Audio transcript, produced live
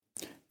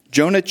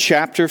Jonah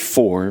chapter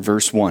 4,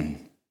 verse 1.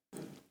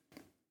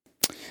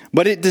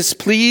 But it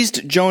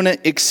displeased Jonah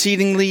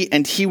exceedingly,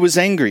 and he was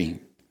angry.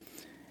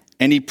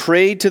 And he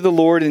prayed to the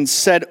Lord and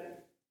said,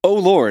 O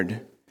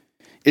Lord,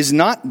 is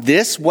not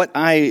this what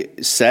I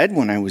said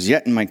when I was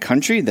yet in my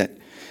country?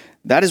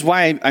 That is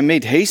why I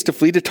made haste to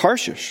flee to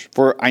Tarshish.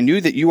 For I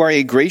knew that you are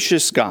a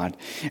gracious God,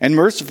 and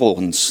merciful,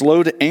 and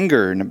slow to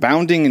anger, and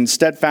abounding in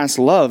steadfast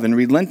love, and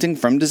relenting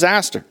from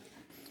disaster.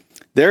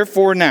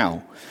 Therefore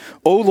now,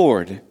 O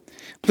Lord,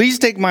 please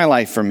take my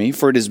life from me,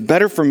 for it is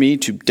better for me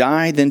to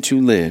die than to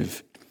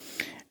live.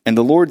 And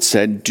the Lord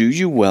said, do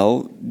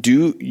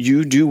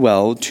you do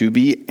well to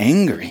be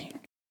angry?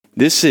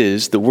 This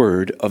is the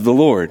word of the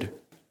Lord.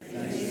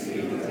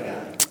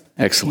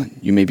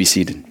 Excellent. You may be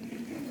seated.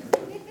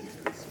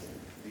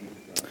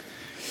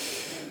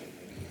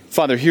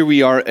 Father, here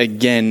we are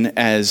again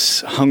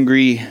as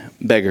hungry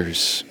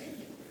beggars,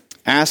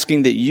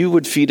 asking that you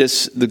would feed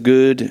us the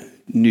good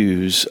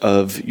news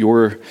of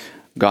your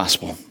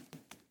gospel,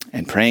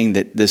 and praying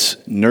that this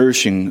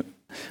nourishing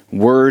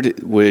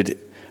word would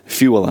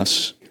fuel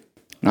us,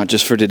 not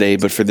just for today,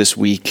 but for this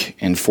week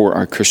and for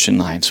our Christian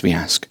lives, we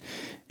ask.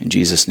 In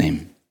Jesus'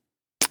 name,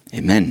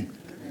 amen.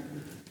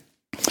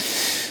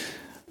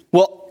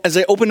 Well, as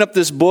I opened up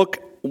this book,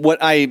 what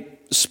I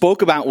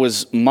spoke about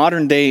was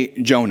modern day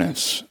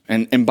Jonahs.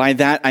 And by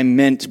that, I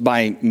meant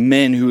by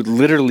men who had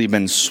literally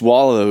been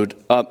swallowed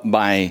up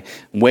by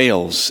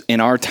whales in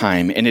our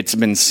time. And it's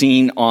been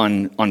seen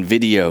on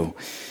video.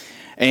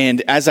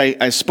 And as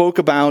I spoke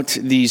about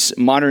these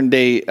modern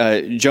day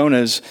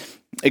Jonahs,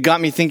 it got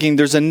me thinking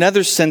there's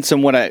another sense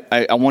in what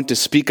I want to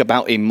speak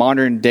about a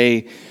modern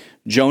day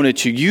Jonah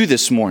to you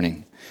this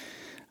morning.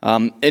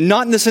 And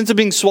not in the sense of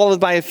being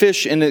swallowed by a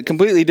fish, in a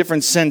completely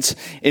different sense,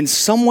 in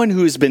someone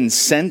who has been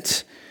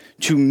sent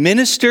to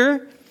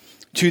minister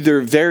to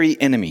their very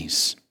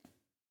enemies.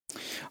 I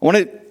want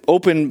to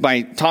open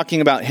by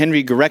talking about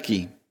Henry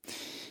Gorecki.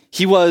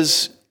 He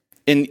was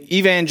an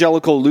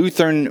evangelical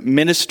Lutheran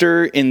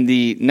minister in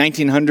the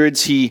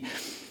 1900s. He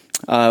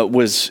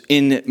was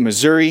in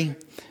Missouri,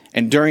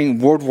 and during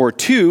World War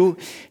II,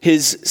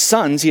 his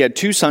sons, he had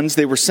two sons,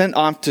 they were sent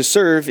off to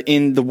serve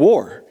in the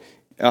war.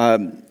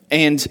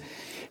 And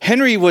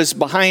Henry was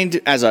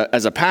behind as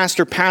a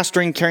pastor,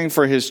 pastoring, caring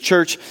for his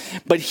church,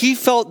 but he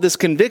felt this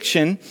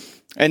conviction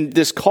and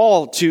this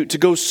call to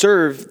go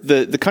serve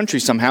the country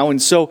somehow. And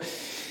so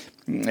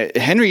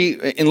Henry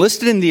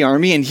enlisted in the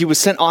army, and he was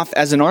sent off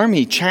as an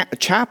army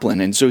chaplain.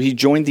 And so he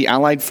joined the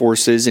Allied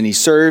forces, and he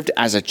served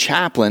as a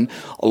chaplain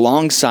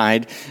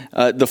alongside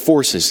the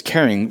forces,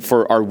 caring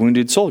for our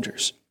wounded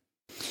soldiers.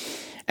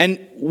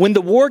 And when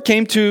the war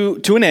came to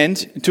an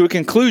end, to a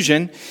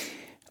conclusion,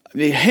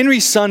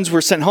 Henry's sons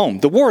were sent home.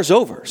 The war is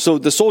over, so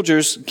the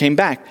soldiers came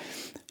back.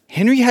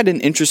 Henry had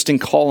an interesting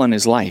call on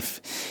his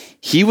life.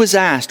 He was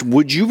asked,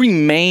 would you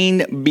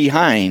remain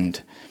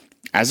behind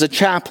as a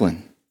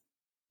chaplain?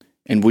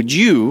 And would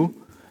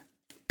you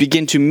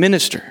begin to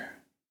minister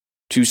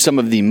to some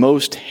of the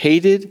most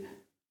hated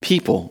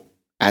people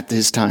at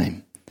his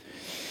time?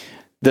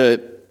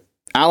 The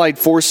Allied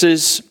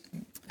forces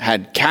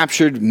had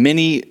captured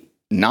many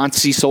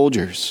Nazi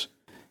soldiers,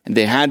 and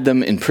they had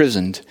them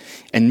imprisoned,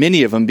 and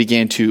many of them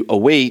began to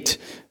await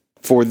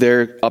for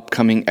their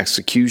upcoming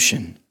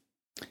execution.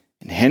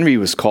 And Henry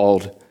was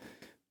called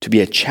to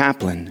be a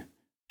chaplain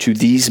to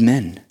these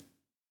men.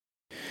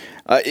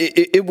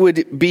 It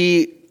would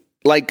be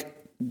like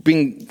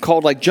being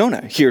called like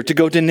Jonah here to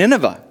go to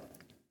Nineveh.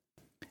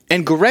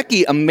 And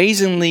Gorecki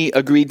amazingly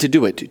agreed to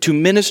do it, to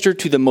minister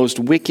to the most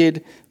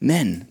wicked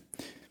men.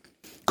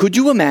 Could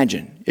you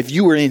imagine if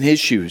you were in his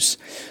shoes?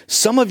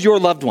 Some of your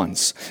loved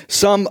ones,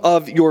 some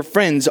of your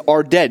friends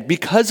are dead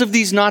because of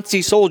these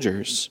Nazi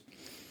soldiers.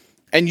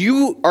 And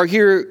you are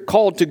here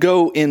called to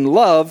go in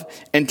love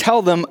and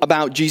tell them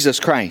about Jesus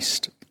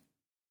Christ.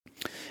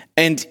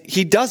 And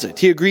he does it.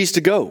 He agrees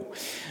to go.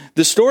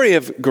 The story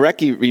of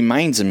Gorecki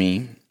reminds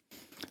me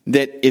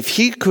that if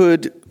he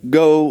could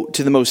go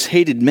to the most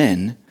hated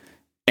men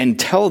and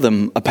tell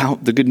them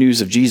about the good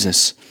news of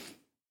Jesus,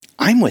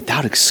 I'm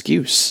without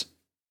excuse.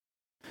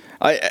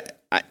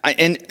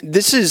 And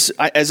this is,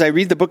 as I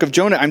read the book of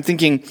Jonah, I'm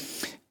thinking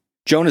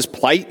Jonah's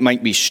plight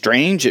might be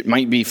strange, it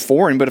might be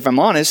foreign, but if I'm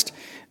honest,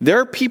 there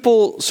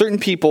are certain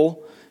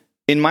people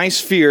in my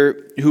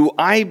sphere who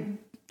I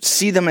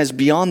see them as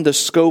beyond the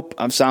scope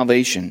of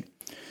salvation.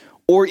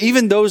 Or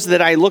even those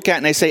that I look at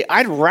and I say,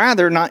 I'd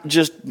rather not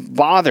just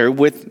bother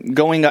with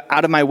going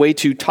out of my way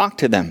to talk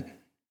to them.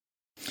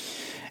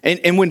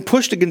 And when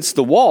pushed against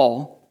the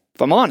wall,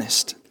 if I'm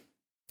honest,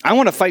 I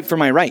want to fight for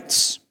my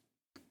rights.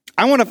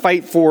 I want to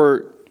fight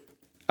for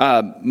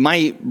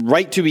my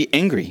right to be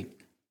angry.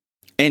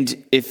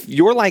 And if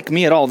you're like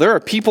me at all, there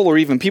are people or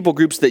even people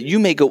groups that you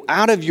may go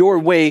out of your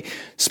way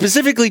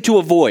specifically to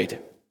avoid.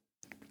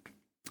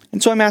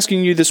 And so I'm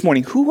asking you this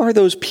morning, who are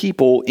those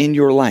people in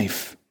your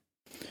life?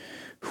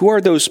 Who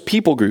are those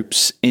people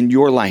groups in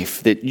your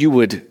life that you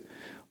would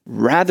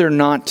rather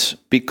not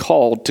be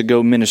called to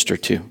go minister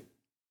to?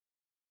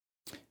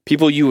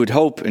 People you would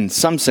hope in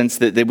some sense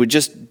that they would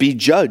just be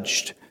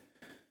judged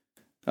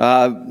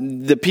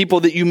the people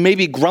that you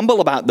maybe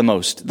grumble about the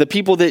most, the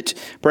people that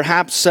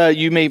perhaps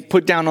you may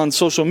put down on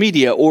social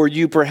media, or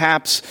you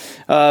perhaps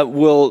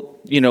will,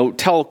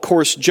 tell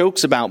coarse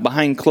jokes about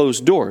behind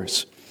closed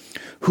doors.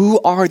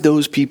 Who are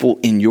those people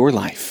in your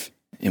life?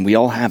 And we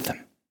all have them.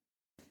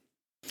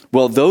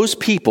 Well, those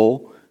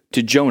people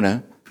to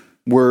Jonah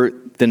were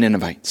the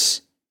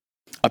Ninevites,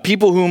 a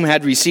people whom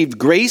had received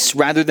grace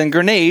rather than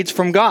grenades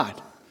from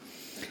God.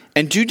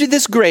 And due to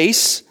this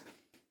grace,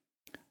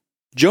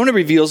 Jonah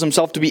reveals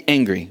himself to be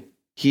angry.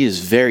 He is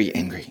very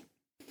angry.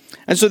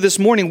 And so this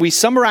morning we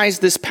summarize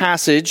this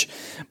passage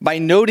by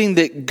noting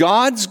that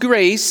God's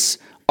grace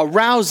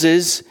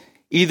arouses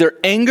either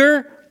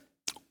anger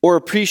or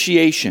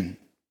appreciation.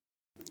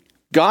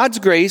 God's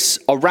grace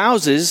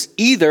arouses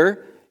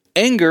either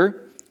anger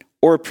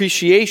or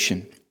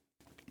appreciation.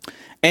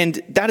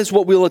 And that is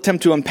what we'll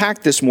attempt to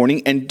unpack this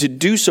morning, and to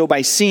do so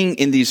by seeing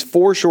in these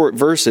 4 short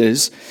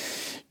verses,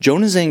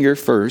 Jonah's anger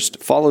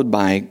first, followed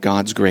by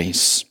God's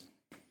grace.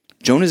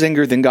 Jonah's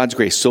anger, then God's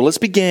grace. So let's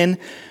begin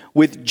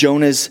with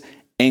Jonah's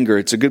anger.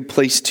 It's a good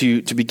place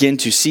to begin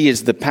to see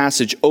as the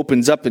passage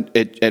opens up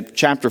at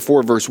chapter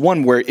 4, verse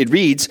 1, where it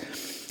reads,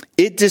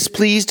 "It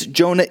displeased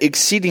Jonah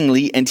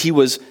exceedingly, and he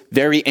was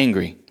very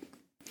angry."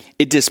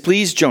 It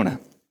displeased Jonah.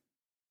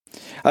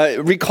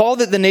 Recall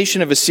that the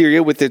nation of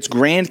Assyria, with its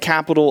grand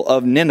capital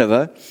of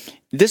Nineveh,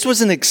 this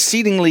was an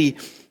exceedingly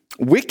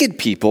wicked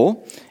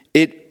people.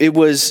 It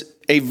was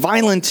a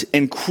violent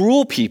and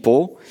cruel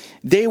people.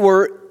 They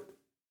were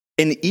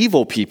an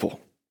evil people.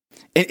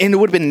 And it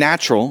would have been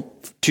natural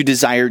to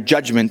desire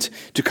judgment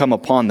to come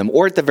upon them,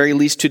 or at the very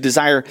least to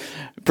desire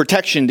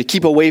protection, to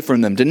keep away from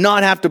them, to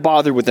not have to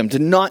bother with them, to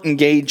not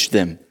engage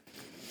them.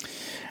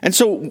 And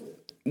so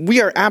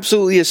we are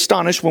absolutely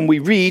astonished when we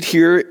read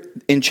here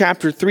in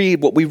chapter 3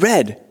 what we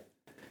read.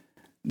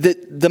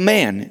 That the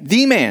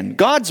man,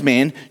 God's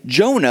man,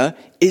 Jonah,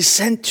 is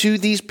sent to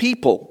these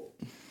people.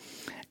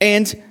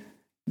 And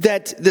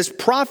that this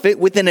prophet,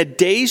 within a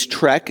day's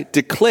trek,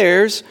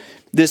 declares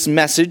this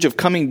message of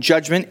coming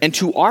judgment. And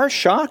to our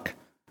shock,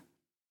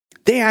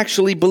 they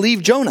actually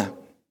believe Jonah.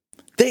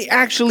 They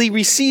actually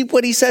receive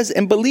what he says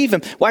and believe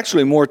him. Well,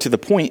 actually, more to the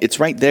point,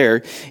 it's right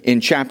there in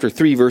chapter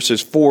 3,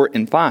 verses 4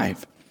 and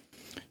 5.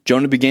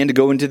 Jonah began to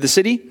go into the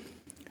city.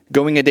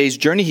 Going a day's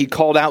journey, he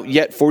called out,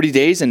 "Yet 40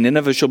 days, and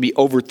Nineveh shall be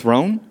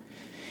overthrown."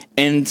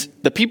 And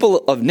the people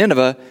of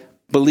Nineveh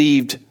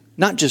believed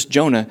not just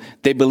Jonah,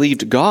 they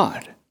believed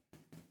God.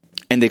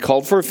 And they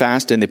called for a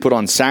fast, and they put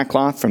on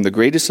sackcloth from the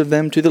greatest of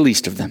them to the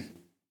least of them.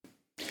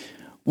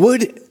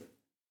 Would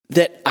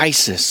that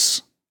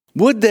ISIS,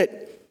 would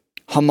that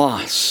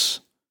Hamas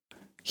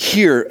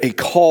hear a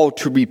call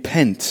to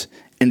repent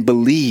and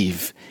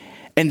believe,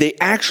 and they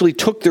actually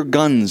took their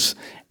guns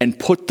and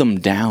put them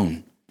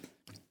down.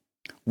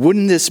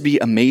 Wouldn't this be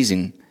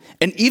amazing?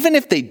 And even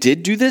if they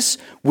did do this,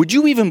 would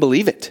you even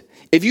believe it?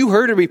 If you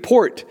heard a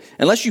report,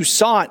 unless you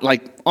saw it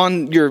like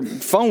on your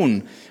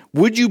phone,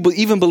 would you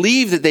even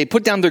believe that they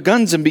put down their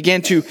guns and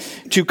began to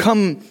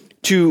come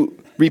to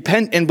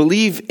repent and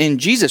believe in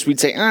Jesus? We'd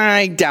say,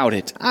 I doubt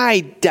it. I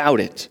doubt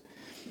it.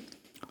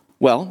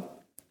 Well,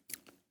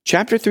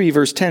 chapter 3,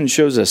 verse 10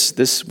 shows us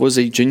this was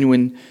a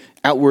genuine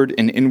outward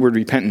and inward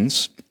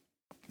repentance.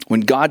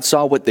 When God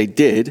saw what they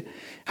did,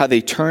 how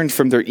they turned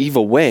from their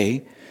evil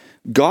way,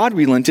 God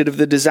relented of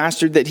the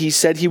disaster that he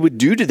said he would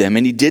do to them,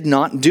 and he did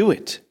not do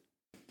it.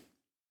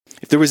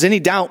 If there was any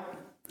doubt,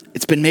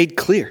 it's been made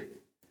clear.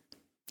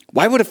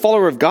 Why would a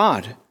follower of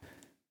God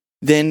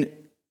then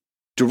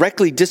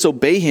directly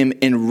disobey him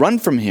and run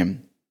from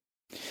him?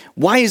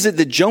 Why is it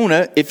that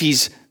Jonah, if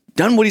he's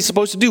done what he's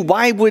supposed to do,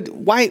 why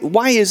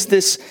is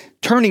this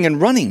turning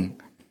and running?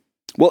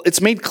 Well,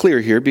 it's made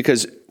clear here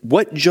because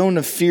what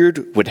Jonah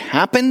feared would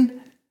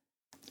happen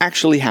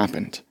actually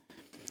happened.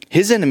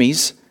 His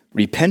enemies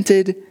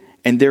repented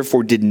and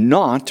therefore did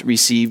not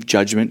receive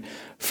judgment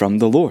from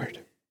the Lord.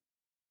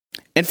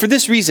 And for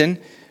this reason,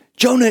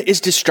 Jonah is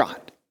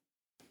distraught.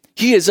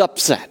 He is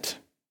upset.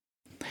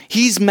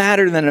 He's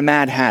madder than a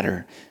Mad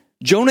Hatter.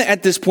 Jonah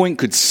at this point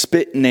could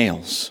spit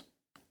nails.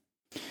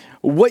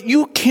 What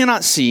you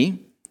cannot see,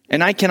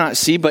 and I cannot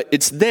see, but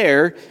it's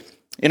there.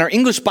 In our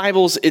English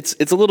Bibles, it's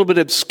a little bit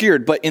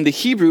obscured, but in the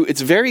Hebrew,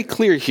 it's very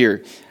clear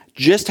here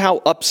just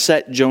how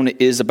upset Jonah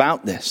is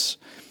about this.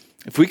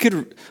 If we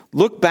could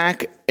look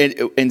back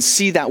and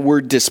see that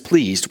word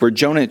displeased, where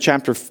Jonah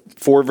chapter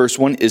 4, verse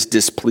 1 is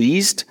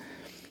displeased,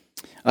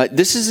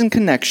 this is in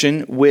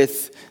connection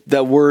with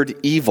the word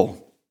evil.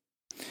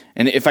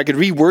 And if I could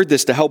reword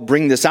this to help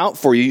bring this out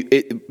for you,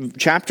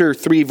 chapter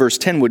 3, verse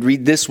 10 would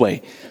read this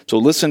way. So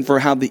listen for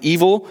how the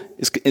evil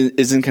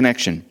is in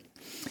connection.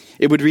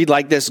 It would read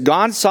like this: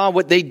 God saw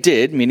what they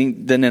did,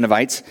 meaning the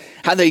Ninevites,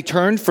 how they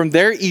turned from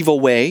their evil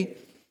way.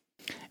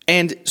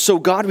 And so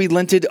God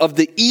relented of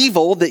the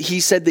evil that he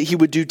said that he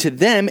would do to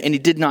them, and he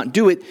did not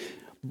do it.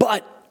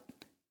 But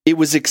it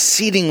was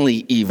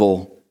exceedingly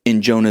evil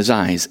in Jonah's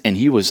eyes, and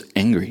he was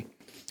angry.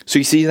 So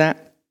you see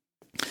that?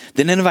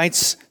 The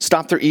Ninevites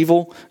stopped their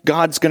evil.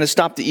 God's going to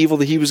stop the evil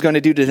that he was going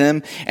to do to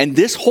them. And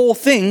this whole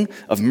thing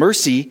of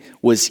mercy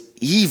was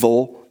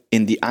evil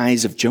in the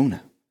eyes of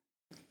Jonah.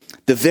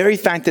 The very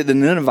fact that the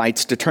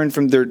Ninevites to turn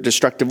from their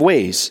destructive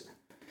ways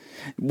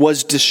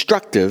was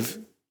destructive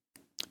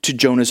to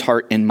Jonah's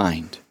heart and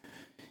mind.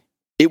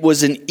 It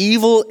was an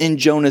evil in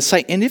Jonah's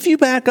sight. And if you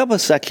back up a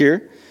sec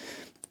here,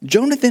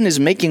 Jonathan is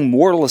making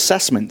moral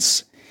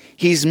assessments.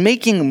 He's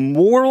making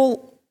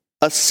moral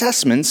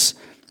assessments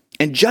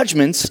and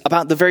judgments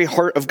about the very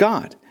heart of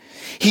God.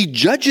 He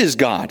judges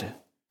God.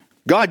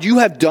 God, you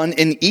have done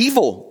an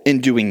evil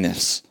in doing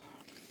this.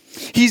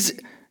 He's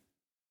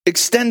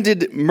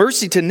extended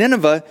mercy to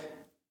Nineveh,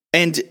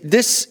 and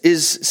this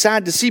is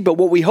sad to see, but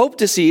what we hope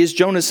to see is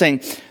Jonah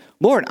saying,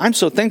 Lord, I'm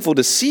so thankful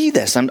to see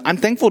this. I'm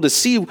thankful to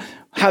see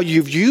how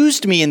you've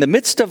used me in the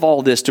midst of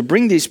all this to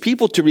bring these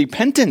people to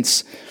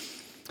repentance.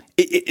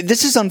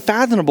 This is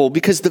unfathomable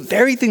because the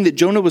very thing that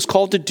Jonah was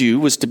called to do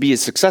was to be a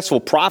successful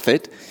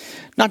prophet,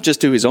 not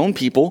just to his own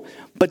people,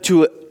 but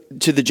to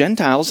the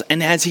Gentiles.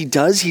 And as he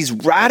does, he's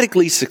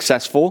radically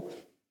successful,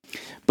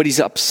 but he's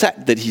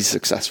upset that he's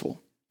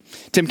successful.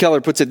 Tim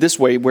Keller puts it this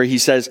way, where he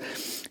says,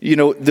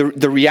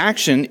 the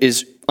reaction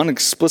is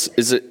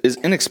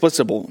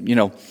inexplicable.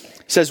 He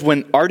says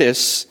when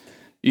artists,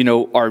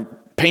 are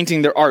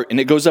painting their art and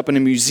it goes up in a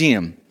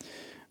museum,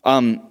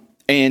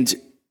 and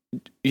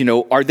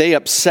are they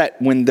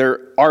upset when their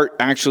art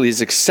actually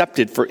is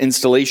accepted for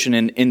installation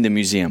in the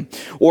museum?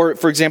 Or,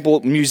 for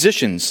example,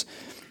 musicians,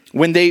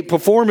 when they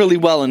perform really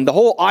well and the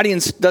whole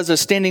audience does a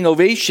standing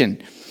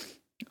ovation,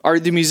 are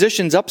the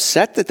musicians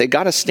upset that they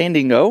got a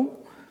standing O?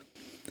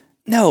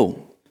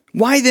 No.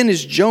 Why then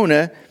is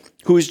Jonah,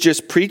 who has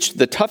just preached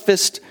the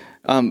toughest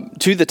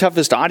to the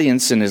toughest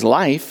audience in his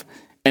life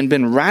and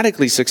been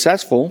radically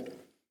successful,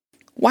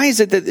 why is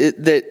it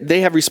that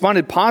they have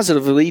responded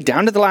positively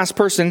down to the last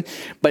person,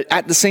 but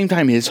at the same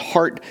time his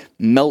heart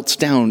melts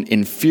down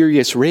in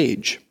furious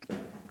rage?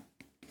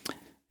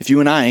 If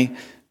you and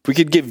if we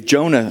could give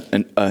Jonah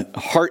a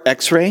heart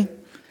x-ray,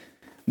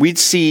 we'd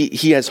see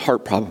he has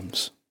heart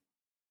problems.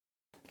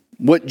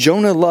 What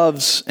Jonah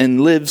loves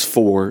and lives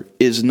for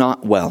is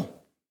not well.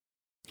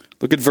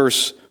 Look at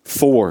verse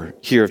 4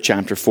 here of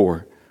chapter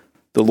 4.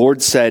 The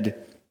Lord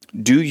said,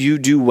 "Do you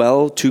do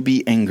well to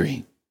be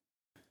angry?"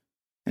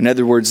 In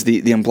other words,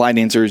 the implied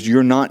answer is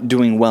you're not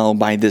doing well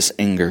by this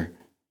anger.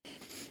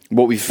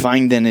 What we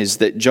find then is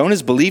that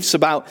Jonah's beliefs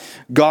about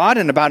God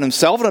and about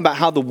himself and about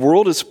how the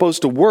world is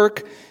supposed to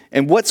work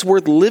and what's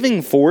worth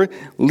living for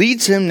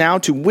leads him now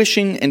to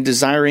wishing and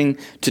desiring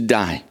to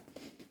die.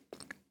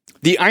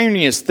 The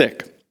irony is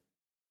thick.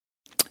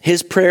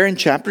 His prayer in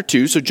chapter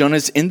 2, so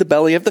Jonah's in the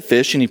belly of the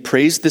fish and he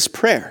prays this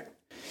prayer.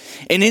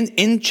 And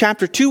in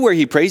chapter 2 where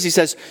he prays, he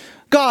says,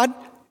 God,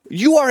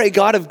 you are a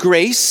God of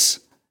grace,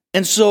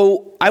 and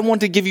so I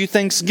want to give you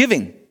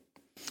thanksgiving.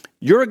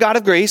 You're a God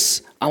of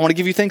grace, I want to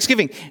give you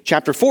thanksgiving.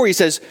 Chapter 4, he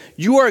says,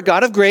 you are a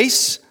God of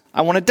grace,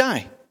 I want to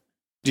die.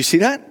 Do you see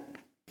that?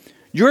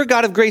 You're a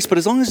God of grace, but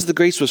as long as the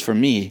grace was for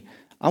me,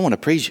 I want to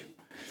praise you.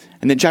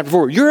 And then chapter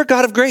 4, you're a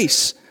God of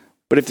grace,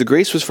 but if the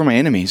grace was for my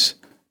enemies,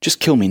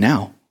 just kill me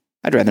now.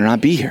 I'd rather not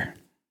be here.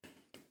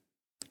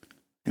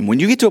 And when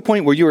you get to a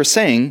point where you are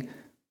saying,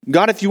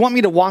 God, if you want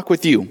me to walk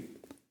with you,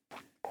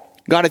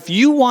 God, if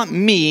you want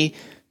me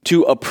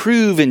to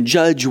approve and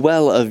judge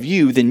well of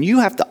you, then you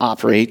have to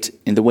operate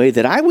in the way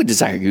that I would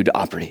desire you to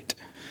operate.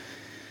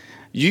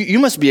 You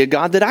must be a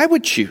God that I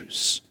would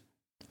choose.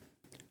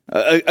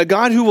 A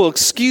God who will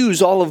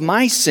excuse all of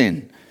my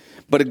sin,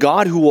 but a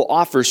God who will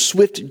offer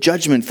swift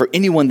judgment for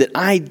anyone that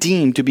I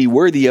deem to be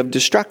worthy of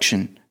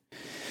destruction.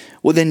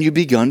 Well, then you've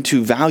begun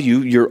to value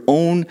your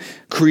own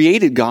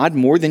created God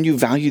more than you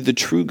value the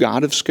true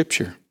God of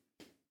Scripture.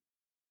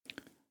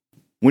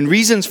 When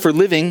reasons for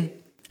living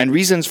and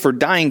reasons for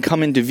dying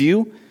come into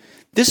view,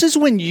 this is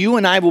when you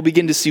and I will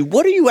begin to see,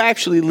 what are you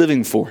actually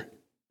living for?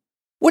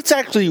 What's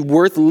actually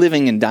worth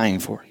living and dying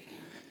for?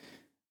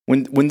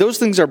 When those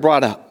things are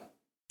brought up,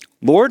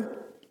 Lord,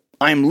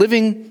 I am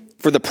living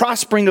for the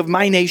prospering of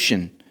my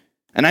nation,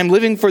 and I'm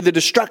living for the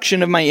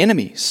destruction of my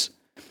enemies.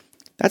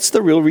 That's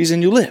the real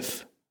reason you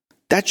live.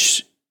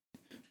 That's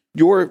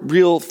your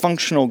real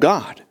functional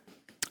God.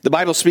 The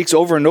Bible speaks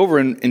over and over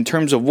in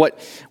terms of what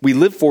we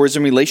live for is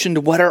in relation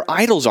to what our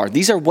idols are.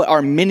 These are what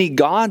our many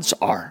gods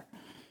are.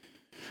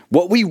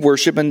 What we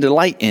worship and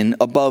delight in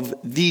above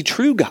the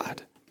true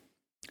God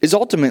is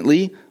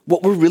ultimately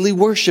what we're really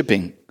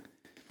worshiping.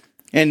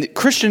 And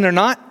Christian or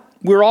not,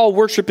 we're all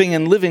worshiping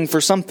and living for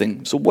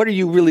something. So what are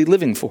you really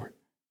living for?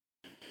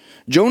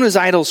 Jonah's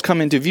idols come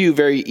into view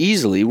very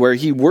easily where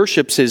he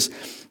worships his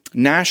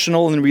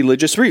national and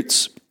religious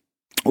roots.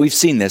 We've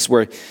seen this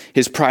where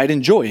his pride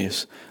and joy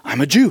is,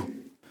 I'm a Jew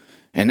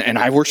and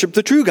I worship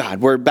the true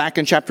God. Where back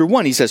in chapter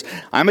 1 he says,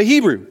 I'm a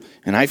Hebrew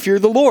and I fear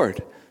the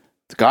Lord,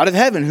 the God of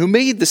heaven who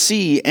made the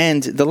sea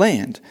and the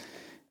land.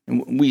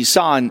 And we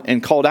saw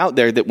and called out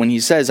there that when he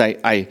says,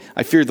 I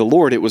fear the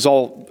Lord, it was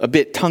all a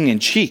bit tongue in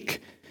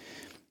cheek.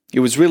 It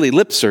was really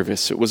lip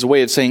service. It was a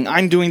way of saying,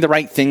 I'm doing the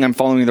right thing, I'm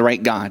following the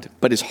right God.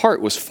 But his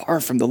heart was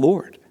far from the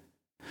Lord.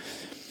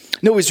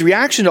 No, his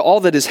reaction to all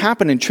that has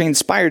happened and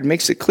transpired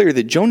makes it clear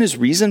that Jonah's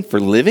reason for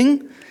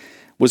living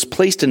was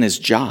placed in his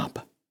job.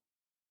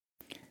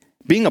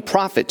 Being a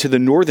prophet to the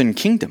northern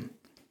kingdom,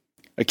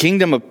 a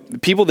kingdom of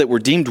people that were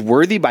deemed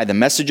worthy by the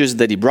messages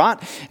that he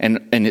brought, and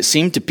it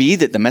seemed to be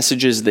that the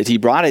messages that he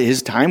brought at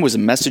his time was a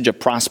message of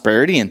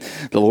prosperity, and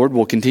the Lord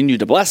will continue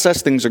to bless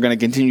us, things are going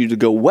to continue to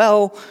go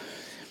well,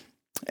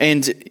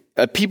 and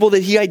people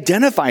that he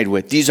identified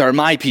with, these are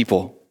my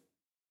people.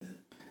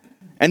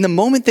 And the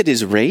moment that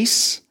his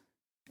race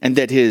and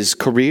that his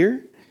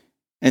career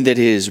and that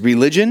his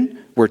religion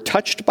were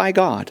touched by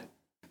God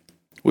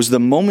was the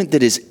moment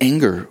that his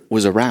anger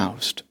was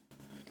aroused.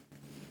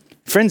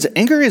 Friends,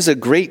 anger is a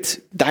great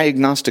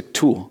diagnostic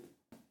tool.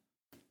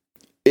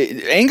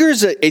 Anger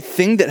is a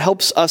thing that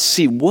helps us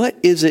see what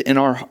is it in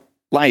our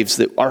lives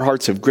that our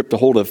hearts have gripped a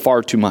hold of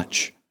far too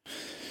much.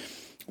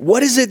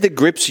 What is it that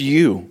grips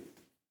you?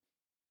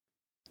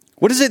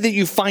 What is it that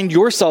you find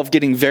yourself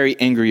getting very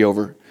angry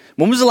over?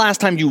 When was the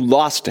last time you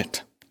lost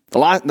it? The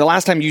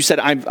last time you said,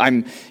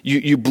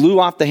 you blew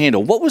off the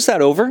handle. What was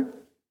that over?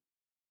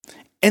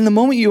 And the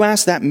moment you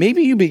ask that,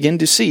 maybe you begin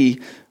to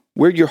see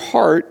where your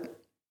heart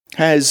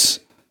has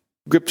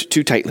gripped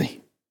too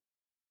tightly.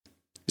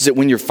 Is it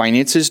when your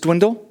finances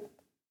dwindle?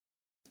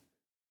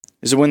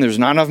 Is it when there's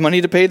not enough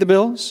money to pay the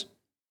bills?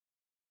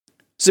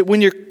 Is it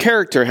when your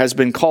character has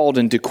been called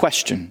into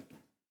question?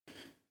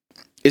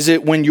 Is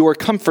it when your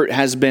comfort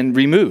has been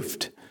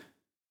removed?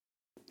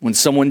 When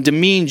someone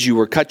demeans you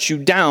or cuts you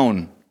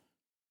down?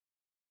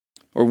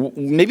 Or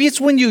maybe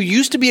it's when you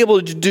used to be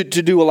able to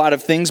do a lot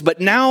of things, but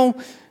now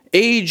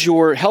age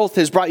or health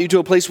has brought you to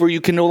a place where you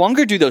can no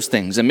longer do those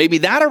things, and maybe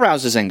that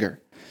arouses anger.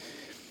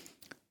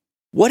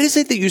 What is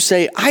it that you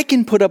say, I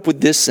can put up with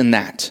this and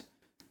that,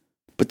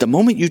 but the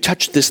moment you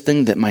touch this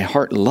thing that my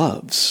heart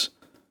loves,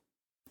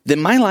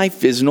 then my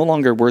life is no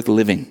longer worth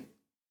living?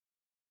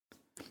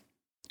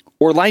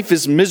 Or life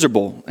is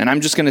miserable, and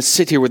I'm just going to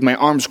sit here with my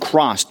arms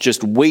crossed,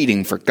 just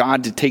waiting for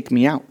God to take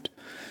me out.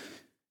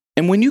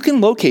 And when you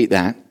can locate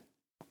that,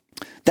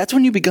 that's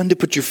when you begin to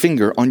put your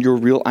finger on your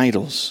real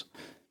idols.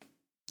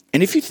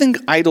 And if you think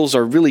idols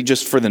are really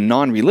just for the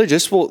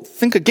non-religious, well,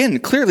 think again.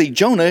 Clearly,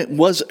 Jonah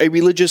was a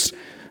religious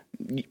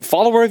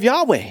follower of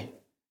Yahweh.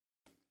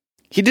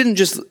 He didn't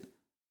just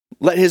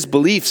let his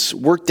beliefs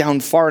work down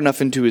far enough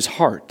into his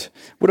heart.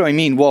 What do I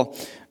mean? Well,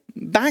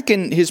 back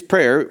in his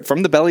prayer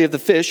from the belly of the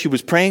fish, he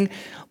was praying,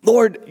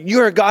 Lord,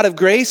 you're a God of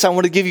grace. I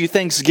want to give you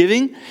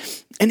thanksgiving.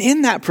 And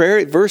in that prayer,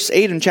 at verse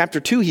 8 in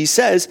chapter 2, he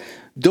says,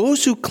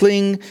 those who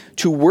cling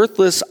to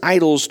worthless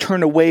idols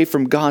turn away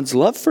from God's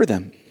love for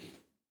them.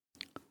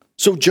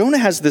 So Jonah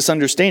has this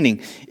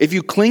understanding. If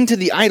you cling to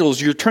the idols,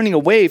 you're turning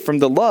away from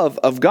the love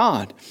of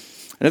God.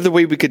 Another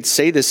way we could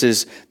say this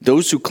is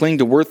those who cling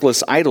to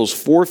worthless idols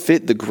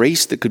forfeit the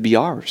grace that could be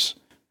ours.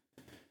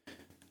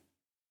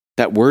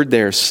 That word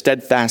there,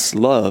 steadfast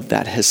love,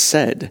 that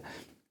hesed,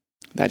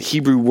 that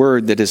Hebrew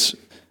word that is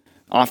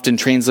often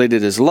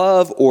translated as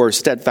love or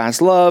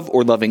steadfast love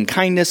or loving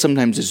kindness,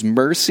 sometimes is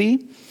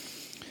mercy.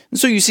 And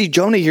so you see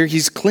Jonah here,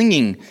 he's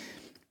clinging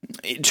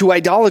to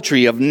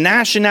idolatry of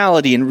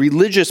nationality and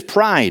religious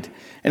pride,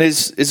 and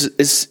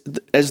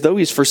as though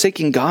he's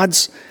forsaking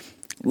God's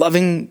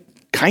loving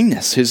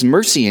kindness, his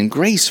mercy and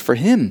grace for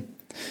him.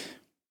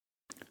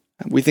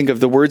 We think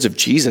of the words of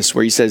Jesus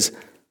where he says,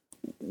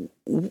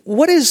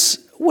 what is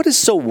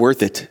so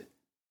worth it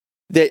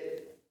that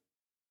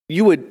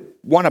you would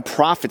want to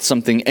profit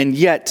something and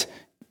yet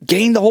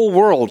gain the whole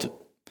world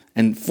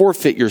and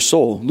forfeit your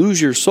soul,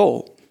 lose your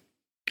soul?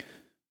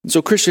 And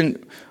so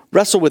Christian,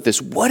 wrestle with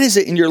this. What is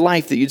it in your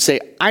life that you'd say,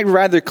 I'd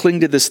rather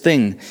cling to this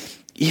thing,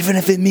 even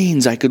if it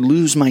means I could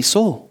lose my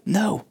soul?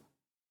 No.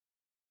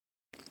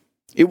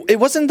 It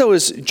wasn't though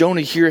as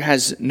Jonah here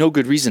has no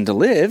good reason to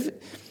live.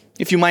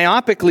 If you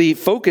myopically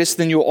focus,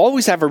 then you'll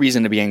always have a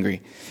reason to be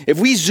angry. If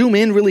we zoom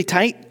in really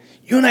tight,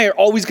 you and I are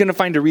always going to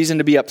find a reason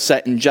to be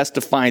upset and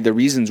justify the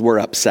reasons we're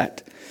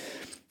upset.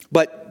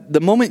 But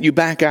the moment you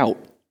back out,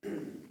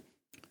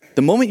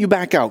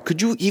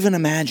 could you even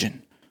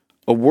imagine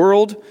a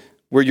world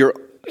where your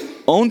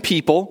own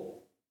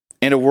people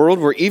and a world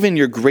where even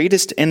your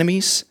greatest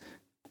enemies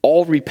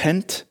all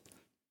repent?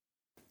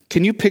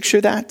 Can you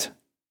picture that?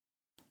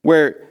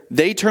 Where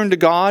they turn to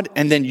God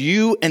and then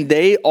you and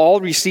they all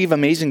receive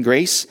amazing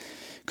grace?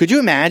 Could you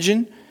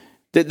imagine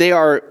that they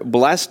are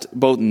blessed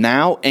both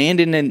now and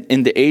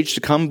in the age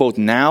to come, both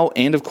now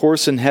and of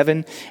course in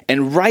heaven?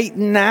 And right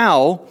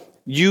now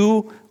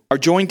you are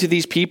joined to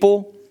these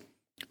people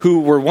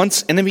who were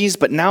once enemies,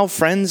 but now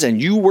friends,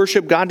 and you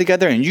worship God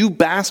together, and you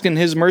bask in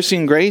his mercy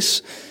and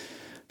grace.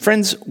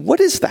 Friends,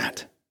 what is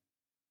that?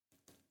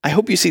 I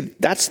hope you see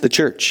that's the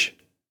church.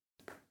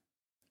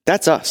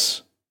 That's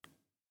us.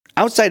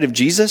 Outside of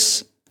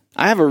Jesus,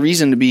 I have a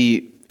reason to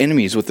be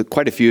enemies with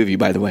quite a few of you,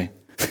 by the way.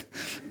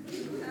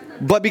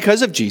 But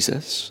because of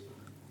Jesus,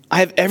 I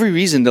have every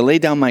reason to lay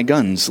down my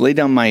guns, lay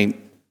down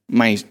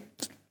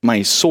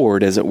my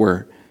sword, as it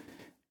were,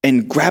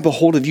 and grab a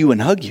hold of you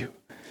and hug you,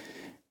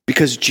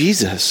 because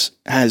Jesus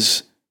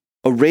has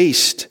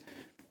erased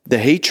the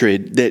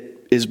hatred that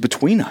is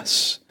between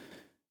us.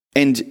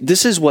 And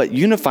this is what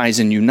unifies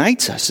and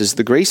unites us, is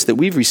the grace that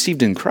we've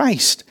received in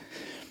Christ.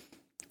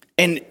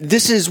 And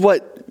this is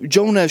what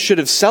Jonah should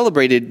have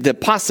celebrated, the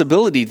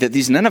possibility that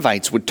these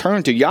Ninevites would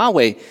turn to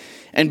Yahweh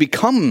and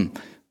become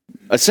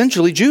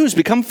essentially Jews,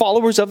 become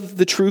followers of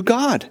the true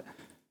God.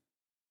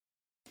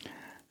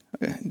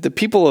 The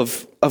people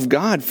of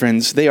God,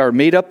 friends, they are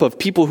made up of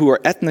people who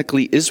are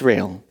ethnically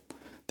Israel.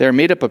 They are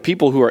made up of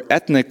people who are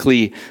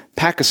ethnically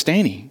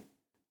Pakistani.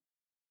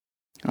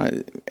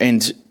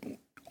 And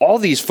all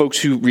these folks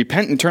who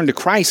repent and turn to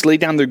Christ lay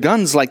down their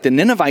guns like the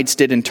Ninevites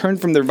did and turn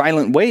from their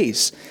violent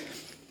ways.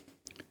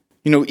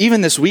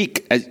 Even this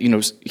week,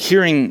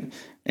 hearing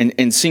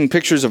and seeing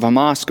pictures of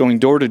Hamas going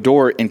door to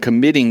door and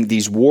committing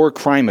these war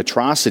crime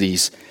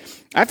atrocities,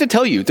 I have to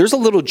tell you, there's a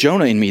little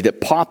Jonah in me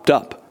that popped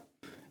up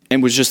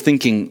and was just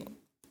thinking,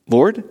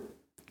 Lord,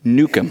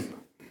 nuke them.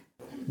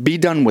 Be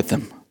done with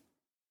them.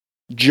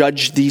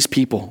 Judge these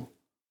people.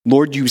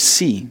 Lord, you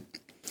see.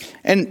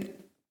 And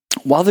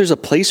while there's a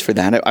place for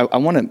that, I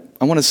want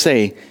to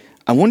say,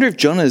 I wonder if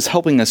Jonah is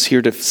helping us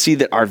here to see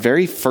that our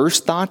very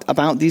first thought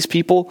about these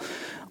people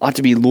ought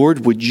to be,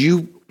 Lord, would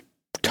you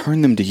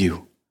turn them to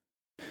you?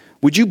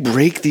 Would you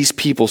break these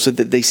people so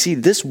that they see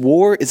this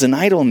war is an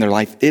idol in their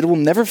life? It will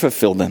never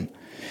fulfill them.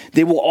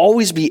 They will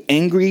always be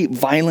angry,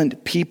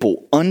 violent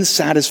people,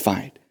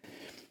 unsatisfied.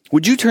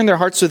 Would you turn their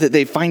hearts so that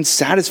they find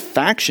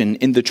satisfaction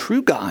in the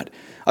true God,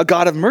 a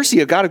God of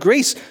mercy, a God of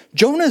grace,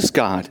 Jonah's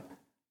God?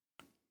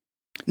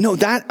 No,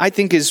 that I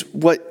think is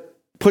what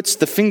puts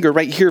the finger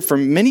right here for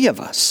many of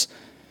us.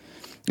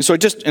 So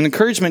just an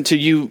encouragement to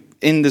you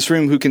in this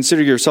room who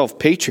consider yourself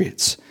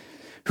patriots,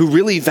 who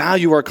really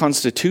value our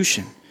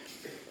Constitution.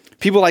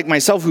 People like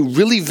myself who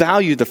really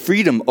value the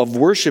freedom of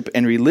worship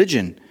and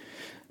religion.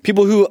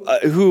 People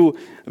who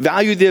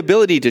value the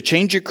ability to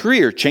change your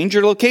career, change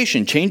your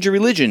location, change your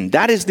religion.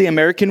 That is the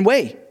American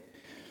way.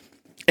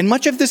 And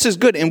much of this is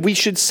good, and we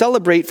should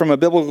celebrate from a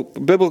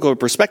biblical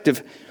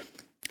perspective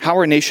how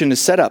our nation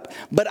is set up.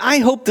 But I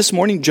hope this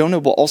morning Jonah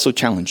will also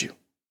challenge you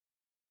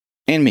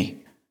and me.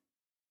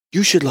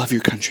 You should love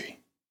your country.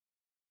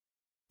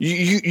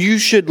 You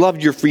should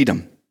love your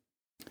freedom.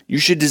 You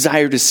should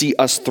desire to see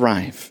us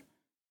thrive.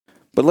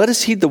 But let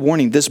us heed the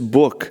warning this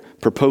book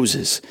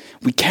proposes.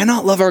 We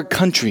cannot love our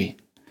country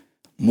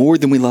more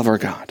than we love our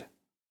God.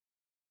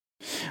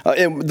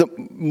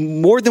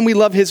 More than we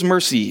love his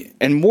mercy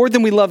and more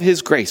than we love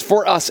his grace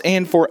for us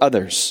and for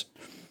others.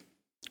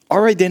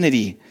 Our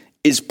identity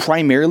is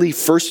primarily,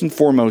 first and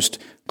foremost,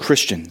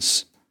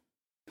 Christians.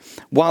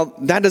 While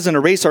that doesn't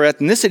erase our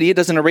ethnicity, it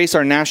doesn't erase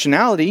our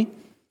nationality,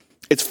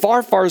 it's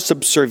far, far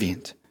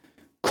subservient.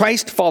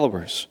 Christ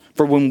followers.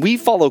 For when we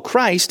follow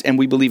Christ and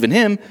we believe in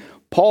him,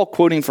 Paul,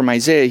 quoting from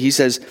Isaiah, he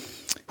says,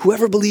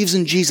 whoever believes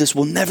in Jesus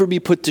will never be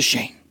put to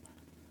shame.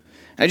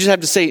 I just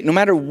have to say, no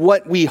matter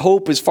what we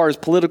hope as far as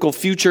political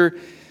future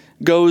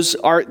goes,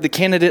 the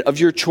candidate of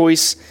your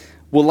choice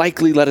will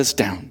likely let us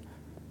down.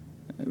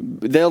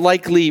 They'll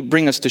likely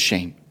bring us to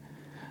shame.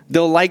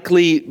 They'll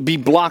likely be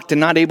blocked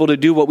and not able to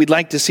do what we'd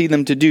like to see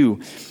them to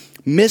do.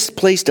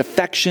 Misplaced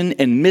affection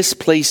and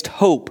misplaced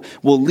hope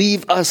will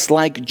leave us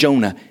like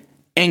Jonah,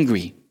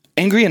 angry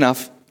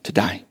enough to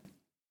die.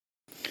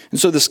 And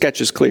so the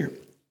sketch is clear.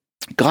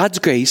 God's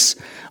grace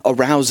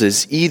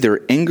arouses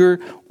either anger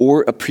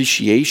or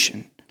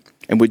appreciation.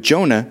 And with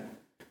Jonah,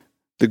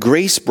 the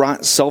grace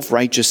brought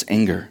self-righteous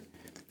anger.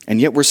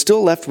 And yet we're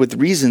still left with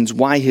reasons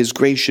why his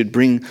grace should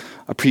bring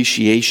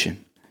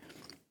appreciation.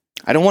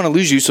 I don't want to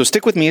lose you, so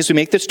stick with me as we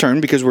make this turn,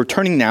 because we're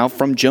turning now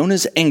from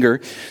Jonah's anger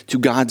to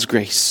God's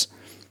grace.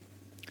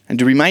 And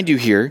to remind you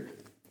here,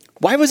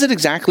 why was it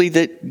exactly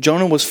that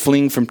Jonah was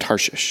fleeing from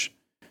Tarshish?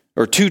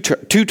 Or to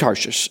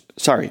Tarshish,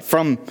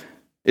 from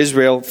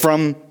Israel,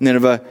 from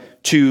Nineveh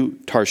to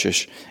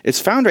Tarshish. It's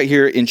found right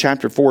here in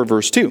chapter 4,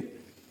 verse 2,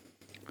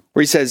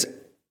 where he says,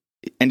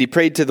 and he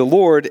prayed to the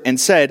Lord and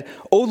said,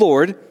 O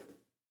Lord,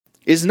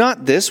 is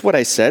not this what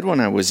I said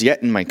when I was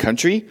yet in my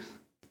country?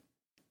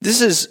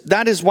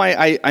 That is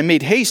why I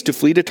made haste to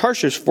flee to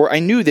Tarshish, for I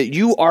knew that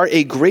you are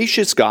a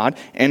gracious God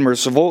and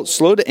merciful,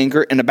 slow to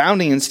anger and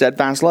abounding in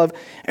steadfast love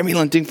and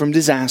relenting from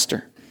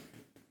disaster.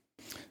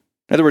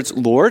 In other words,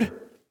 Lord,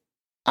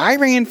 I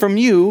ran from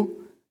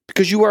you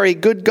because you are a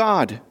good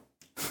God,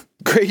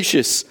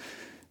 gracious,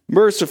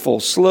 merciful,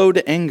 slow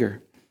to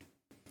anger.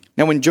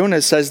 Now, when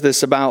Jonah says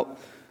this about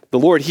the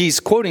Lord,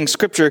 he's quoting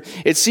scripture.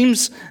 It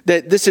seems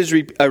that this is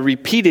a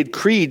repeated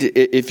creed,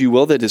 if you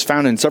will, that is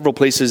found in several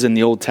places in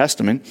the Old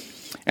Testament.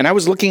 And I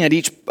was looking at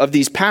each of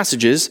these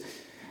passages,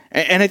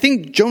 and I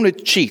think Jonah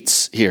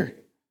cheats here.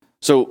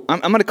 So I'm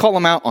going to call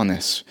him out on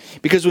this.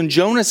 Because when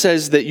Jonah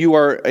says that you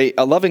are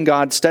a loving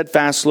God,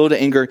 steadfast, slow to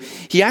anger,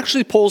 he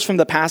actually pulls from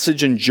the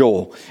passage in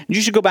Joel. And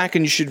you should go back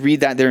and you should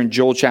read that there in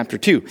Joel chapter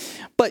 2.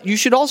 But you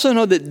should also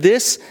know that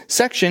this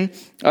section,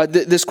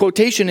 this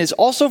quotation, is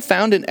also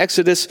found in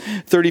Exodus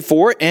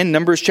 34 and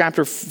Numbers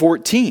chapter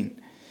 14.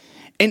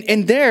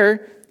 And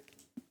there,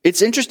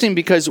 It's interesting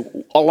because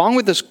along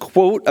with this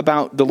quote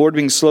about the Lord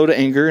being slow to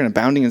anger and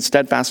abounding in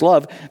steadfast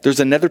love, there's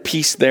another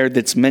piece there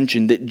that's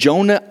mentioned that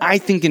Jonah, I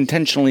think,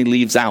 intentionally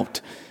leaves out.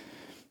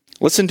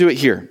 Listen to it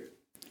here.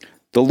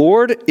 The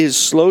Lord is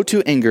slow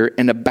to anger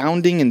and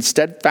abounding in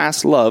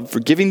steadfast love,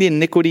 forgiving the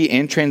iniquity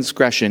and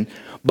transgression,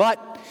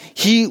 but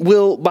he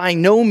will by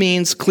no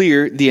means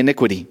clear the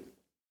iniquity.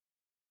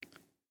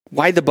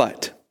 Why the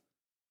but?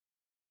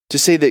 To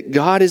say that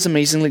God is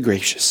amazingly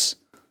gracious,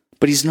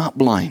 but he's not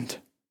blind.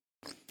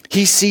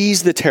 He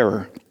sees the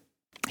terror.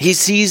 He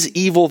sees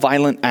evil,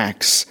 violent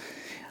acts.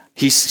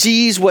 He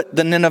sees what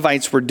the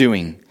Ninevites were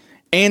doing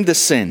and the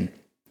sin.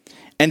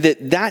 And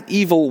that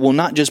evil will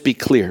not just be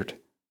cleared.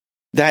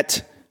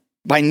 That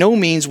by no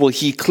means will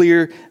he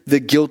clear the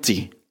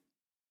guilty.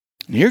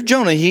 And here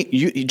Jonah,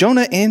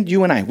 Jonah and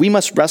you and I, we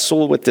must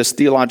wrestle with this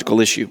theological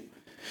issue.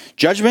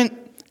 Judgment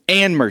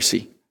and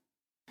mercy.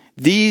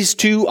 These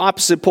two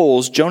opposite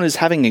poles, Jonah is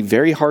having a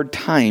very hard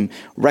time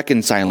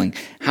reconciling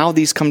how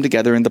these come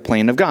together in the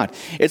plan of God.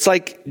 It's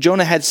like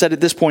Jonah had said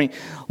at this point,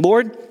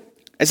 Lord,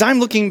 as I'm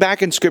looking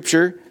back in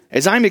Scripture,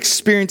 as I'm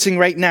experiencing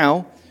right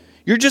now,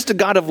 you're just a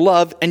God of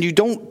love and you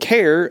don't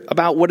care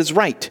about what is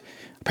right.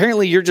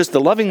 Apparently, you're just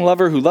the loving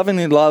lover who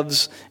lovingly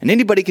loves, and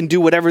anybody can do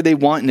whatever they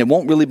want and it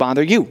won't really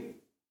bother you.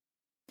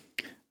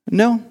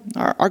 No,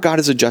 our God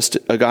is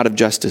a God of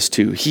justice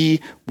too.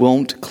 He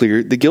won't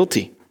clear the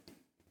guilty.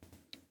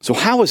 So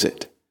how is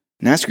it?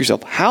 And ask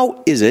yourself,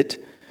 how is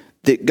it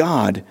that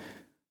God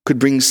could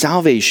bring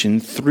salvation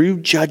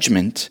through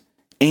judgment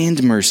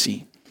and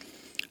mercy?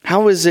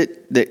 How is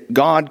it that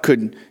God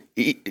could,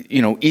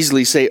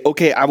 easily say,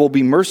 okay, I will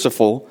be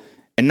merciful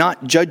and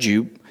not judge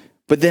you,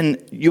 but then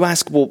you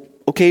ask, well,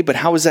 okay, but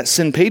how is that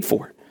sin paid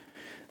for?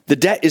 The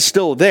debt is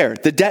still there.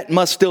 The debt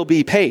must still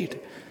be paid.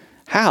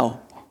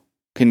 How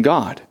can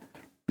God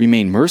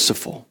remain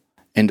merciful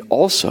and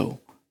also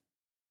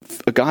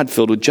a God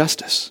filled with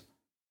justice?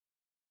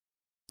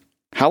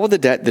 How will the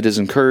debt that is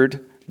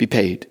incurred be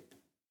paid?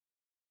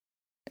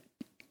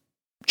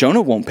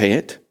 Jonah won't pay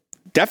it.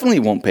 Definitely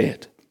won't pay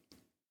it.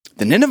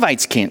 The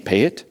Ninevites can't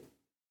pay it.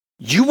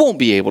 You won't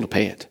be able to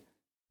pay it.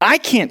 I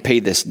can't pay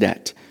this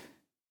debt.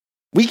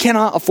 We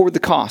cannot afford the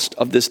cost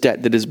of this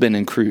debt that has been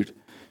accrued.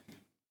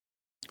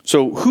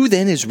 So who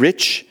then is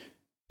rich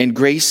in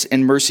grace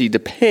and mercy to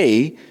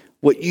pay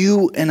what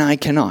you and I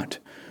cannot?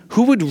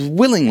 Who would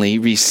willingly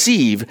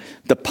receive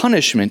the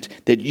punishment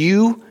that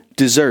you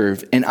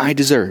deserve and I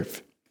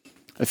deserve?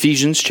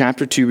 Ephesians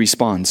chapter 2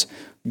 responds,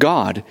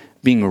 God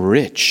being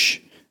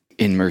rich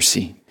in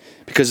mercy,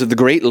 because of the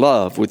great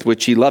love with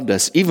which he loved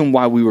us, even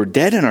while we were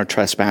dead in our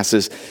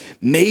trespasses,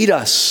 made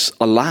us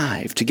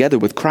alive together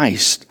with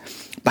Christ.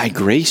 By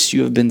grace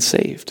you have been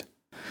saved.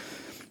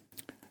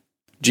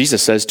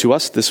 Jesus says to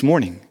us this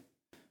morning,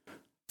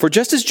 for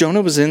just as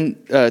Jonah was in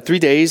 3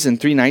 days and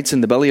 3 nights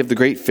in the belly of the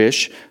great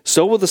fish,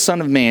 so will the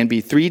Son of Man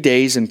be 3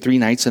 days and 3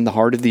 nights in the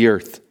heart of the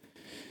earth.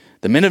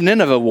 The men of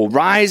Nineveh will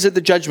rise at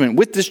the judgment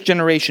with this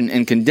generation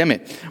and condemn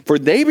it, for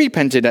they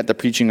repented at the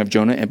preaching of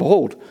Jonah, and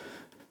behold,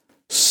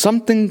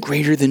 something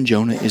greater than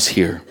Jonah is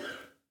here.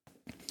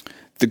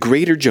 The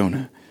greater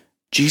Jonah,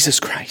 Jesus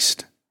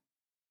Christ,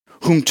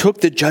 whom took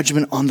the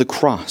judgment on the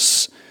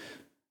cross,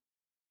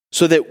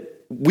 so that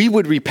we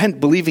would repent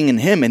believing in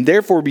him and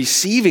therefore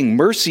receiving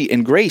mercy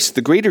and grace.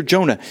 The greater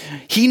Jonah,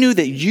 he knew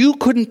that you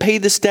couldn't pay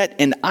this debt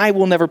and I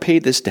will never pay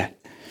this debt.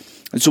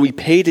 And so he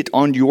paid it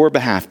on your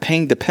behalf,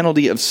 paying the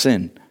penalty of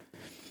sin.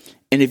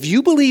 And if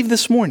you believe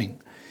this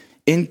morning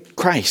in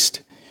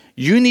Christ,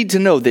 you need to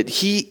know that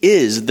he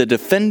is the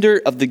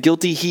defender of the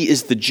guilty. He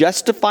is the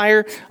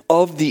justifier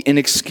of the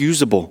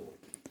inexcusable.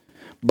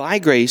 By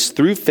grace,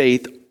 through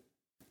faith,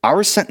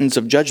 our sentence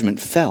of judgment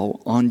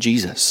fell on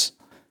Jesus.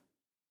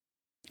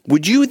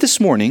 Would you this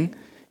morning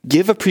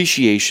give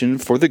appreciation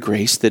for the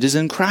grace that is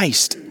in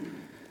Christ?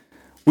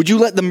 Would you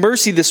let the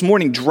mercy this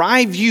morning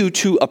drive you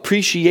to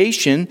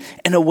appreciation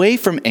and away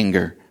from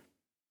anger?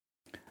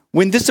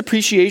 When this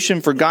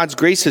appreciation for God's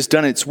grace has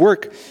done its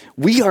work,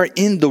 we are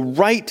in the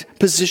right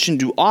position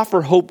to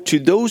offer hope to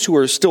those who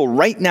are still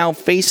right now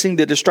facing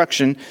the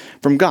destruction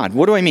from God.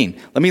 What do I mean?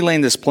 Let me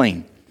land this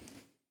plane.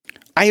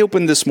 I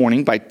opened this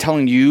morning by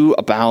telling you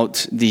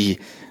about the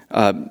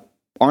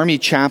Army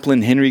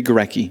chaplain Henry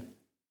Gorecki,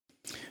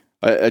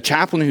 a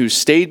chaplain who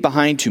stayed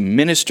behind to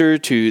minister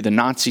to the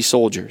Nazi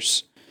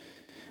soldiers.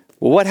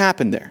 Well, what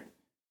happened there?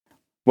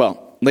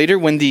 Well, later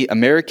when the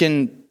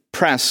American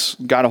press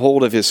got a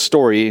hold of his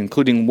story,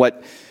 including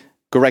what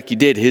Gorecki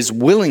did, his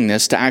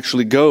willingness to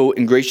actually go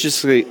and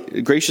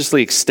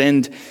graciously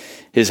extend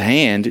his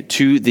hand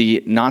to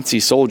the Nazi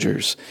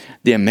soldiers,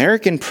 the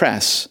American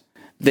press,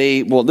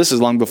 this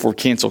is long before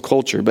cancel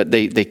culture, but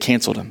they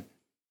canceled him.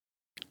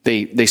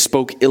 They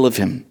spoke ill of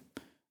him.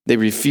 They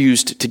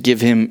refused to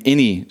give him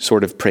any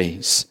sort of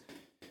praise.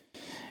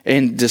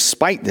 And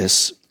despite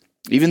this,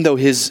 even though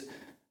his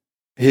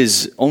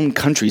own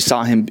country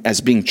saw him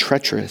as being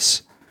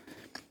treacherous,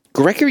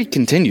 Gorecki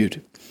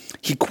continued.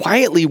 He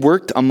quietly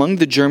worked among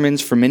the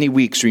Germans for many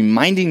weeks,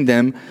 reminding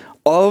them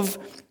of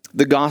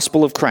the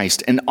gospel of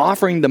Christ and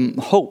offering them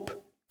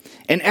hope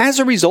And as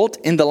a result,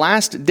 in the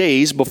last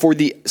days before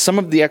some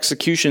of the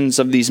executions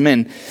of these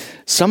men,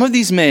 some of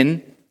these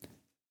men,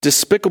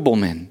 despicable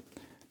men,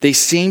 they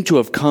seem to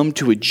have come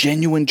to a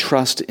genuine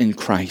trust in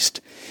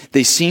Christ.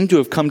 They seem to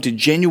have come to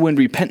genuine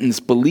repentance,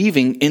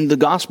 believing in the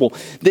gospel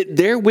that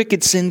their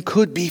wicked sin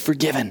could be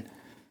forgiven.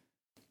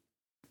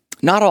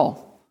 Not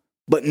all,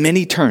 but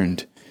many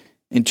turned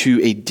into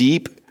a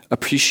deep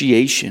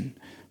appreciation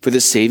for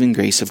the saving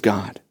grace of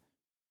God.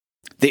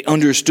 They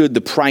understood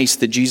the price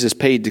that Jesus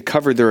paid to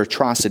cover their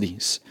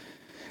atrocities.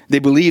 They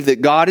believed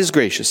that God is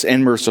gracious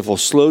and merciful,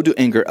 slow to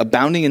anger,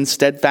 abounding in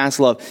steadfast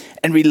love,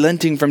 and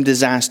relenting from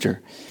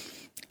disaster.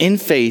 In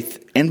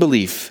faith and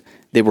belief,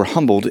 they were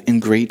humbled in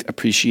great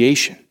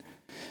appreciation.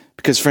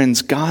 Because,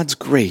 friends, God's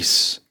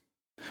grace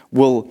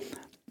will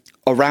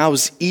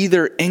arouse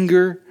either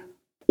anger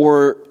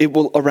or it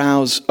will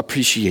arouse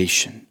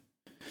appreciation.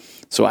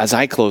 So as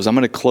I close, I'm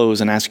going to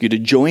close and ask you to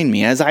join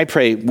me. As I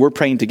pray, we're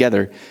praying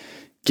together,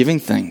 giving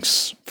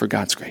thanks for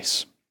God's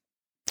grace.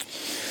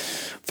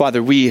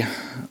 Father, we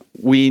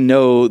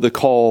know the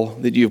call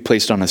that you have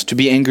placed on us to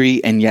be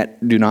angry and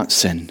yet do not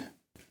sin.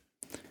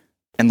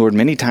 And Lord,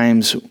 many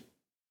times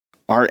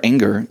our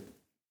anger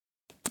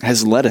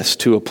has led us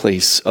to a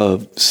place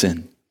of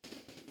sin.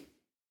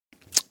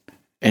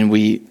 And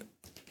we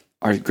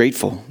are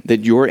grateful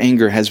that your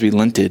anger has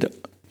relented,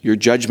 your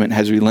judgment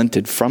has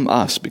relented from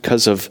us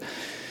because of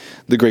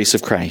the grace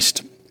of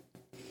Christ.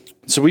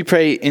 So we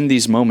pray in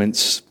these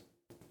moments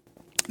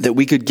that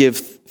we could give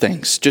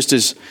thanks. Just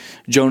as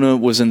Jonah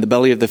was in the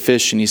belly of the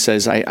fish and he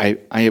says,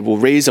 I will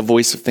raise a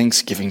voice of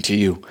thanksgiving to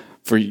you,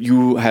 for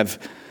you have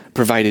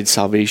provided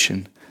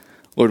salvation.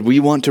 Lord, we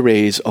want to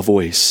raise a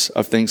voice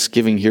of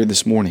thanksgiving here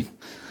this morning,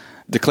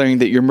 declaring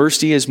that your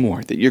mercy is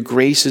more, that your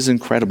grace is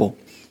incredible,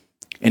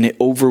 and it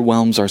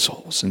overwhelms our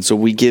souls. And so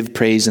we give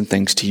praise and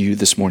thanks to you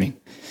this morning.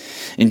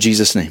 In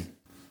Jesus' name,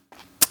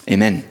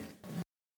 amen.